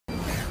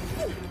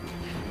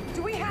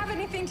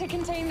trying to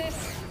contain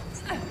this,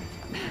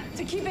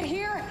 to keep it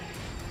here.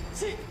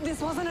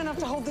 This wasn't enough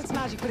to hold this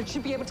magic, but it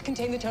should be able to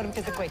contain the totem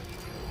physically.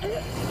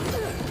 I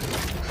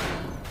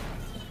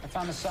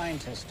found a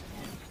scientist.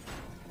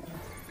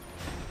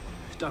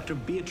 Dr.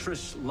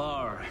 Beatrice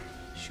Lahr.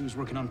 She was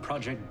working on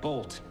Project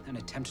Bolt, an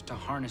attempt to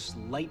harness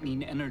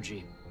lightning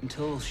energy,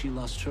 until she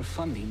lost her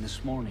funding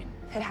this morning.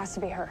 It has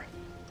to be her.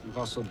 We've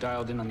also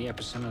dialed in on the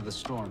epicenter of the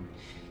storm.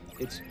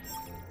 It's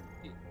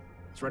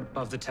right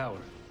above the tower.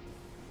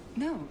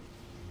 No,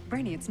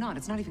 Brainy, it's not.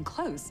 It's not even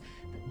close.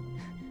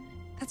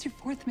 That's your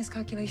fourth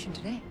miscalculation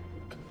today.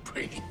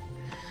 Brady,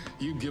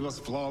 you give us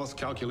flawless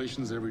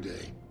calculations every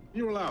day.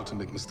 You're allowed to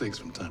make mistakes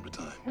from time to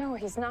time. No,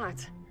 he's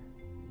not.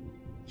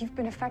 You've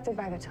been affected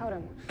by the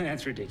totem.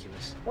 That's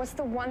ridiculous. What's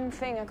the one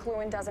thing a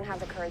Cluan doesn't have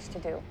the courage to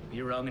do?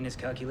 You're wrong in his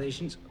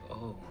calculations?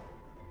 Oh.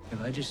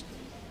 Have I just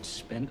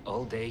spent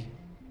all day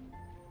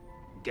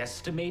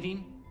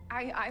guesstimating?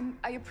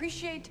 I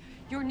appreciate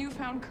your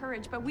newfound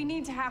courage, but we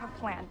need to have a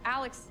plan.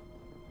 Alex.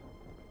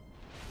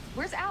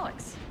 Where's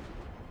Alex?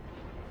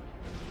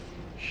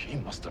 She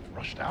must have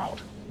rushed out.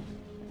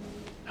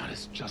 That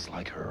is just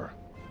like her.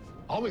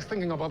 Always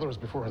thinking of others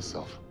before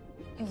herself.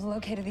 You've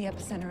located the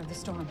epicenter of the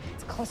storm.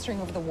 It's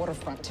clustering over the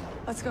waterfront.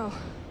 Let's go.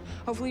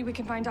 Hopefully we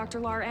can find Dr.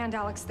 Lahr and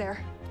Alex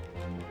there.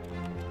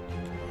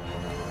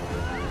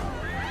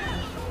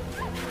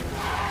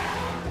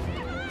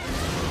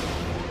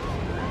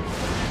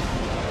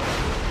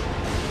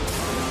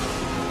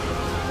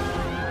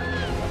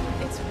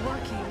 It's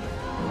working.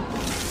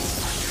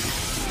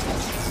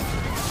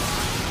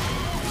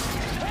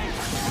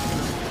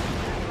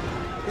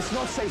 It's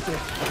not safe here.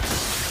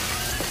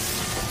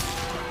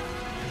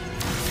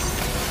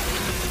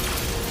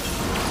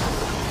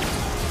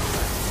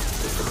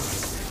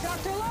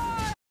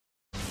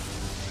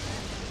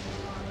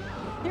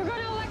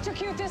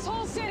 Electrocute this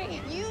whole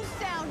city! You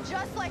sound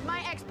just like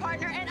my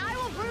ex-partner, and I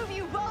will prove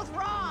you both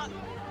wrong!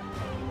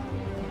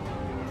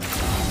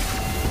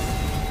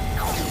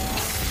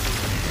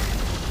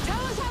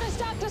 Tell us how to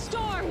stop the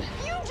storm!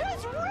 You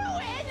just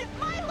ruined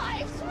my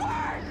life's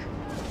work!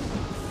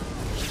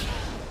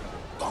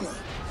 Bummer.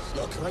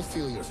 Look, can I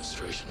feel your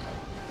frustration?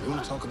 You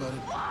want to talk about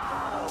it?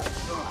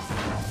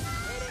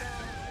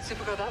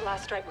 Supergirl, that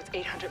last strike was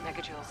 800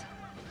 megajoules.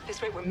 At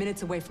this rate, we're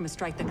minutes away from a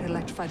strike that could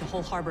electrify the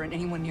whole harbor and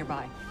anyone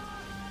nearby.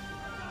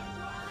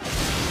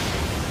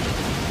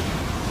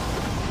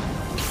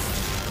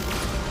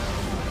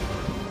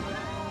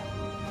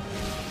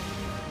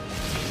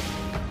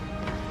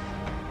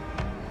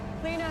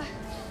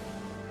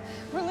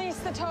 Release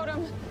the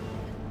totem.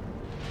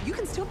 You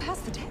can still pass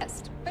the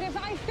test. But if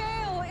I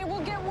fail, it will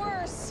get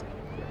worse.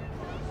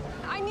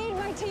 I need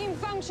my team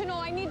functional.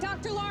 I need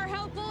Dr. Lahr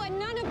helpful, and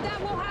none of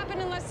that will happen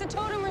unless the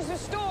totem is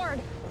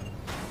restored.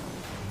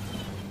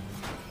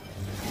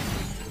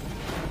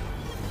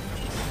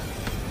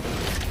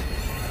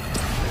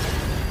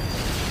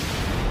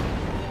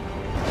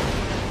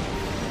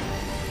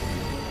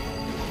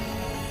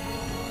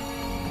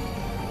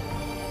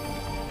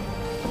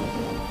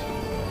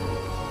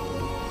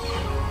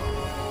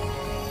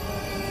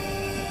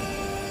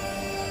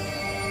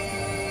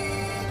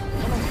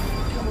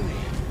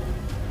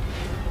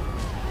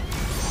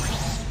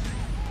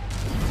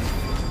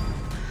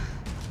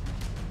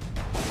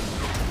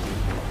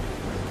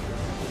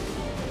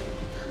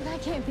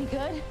 Can't be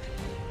good.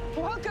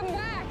 Welcome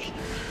back.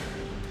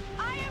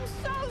 I am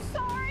so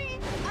sorry.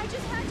 I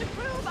just had to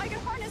prove I could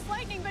harness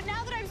lightning, but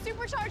now that I've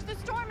supercharged the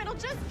storm, it'll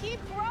just keep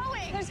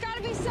growing. There's got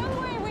to be some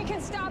way we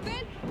can stop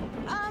it.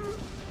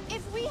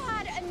 If we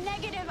had a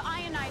negative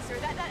ionizer,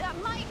 that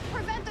might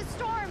prevent the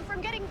storm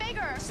from getting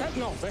bigger.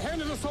 Sentinel, the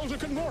hand of the soldier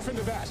could morph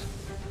into that.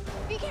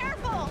 Be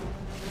careful.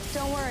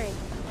 Don't worry.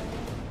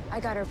 I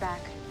got her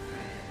back.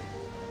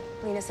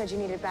 Lena said you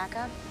needed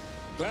backup.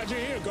 Glad you're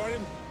here,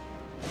 Guardian.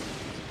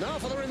 Now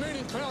for the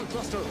remaining cloud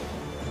cluster.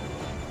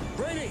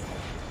 Brady,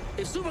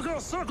 if Supergirl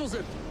circles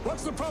it,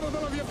 what's the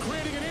probability of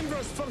creating an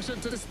inverse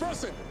function to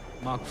disperse it?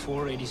 Mach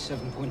 4,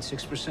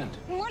 87.6%.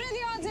 What are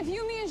the odds if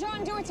you, me, and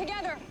Jean do it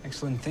together?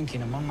 Excellent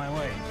thinking. I'm on my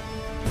way.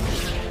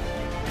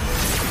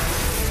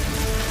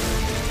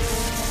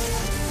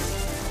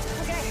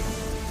 Okay,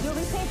 you'll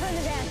be safer in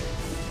the van.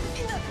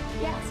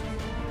 Yes.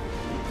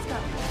 Let's go.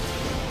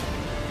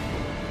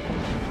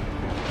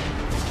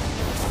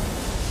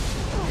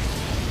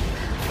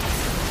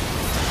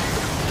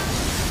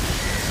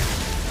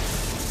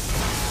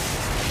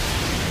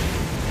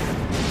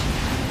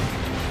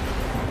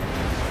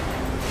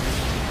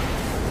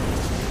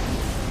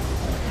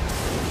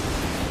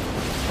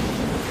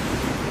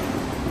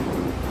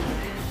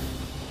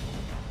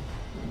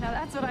 Now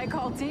that's what I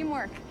call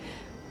teamwork.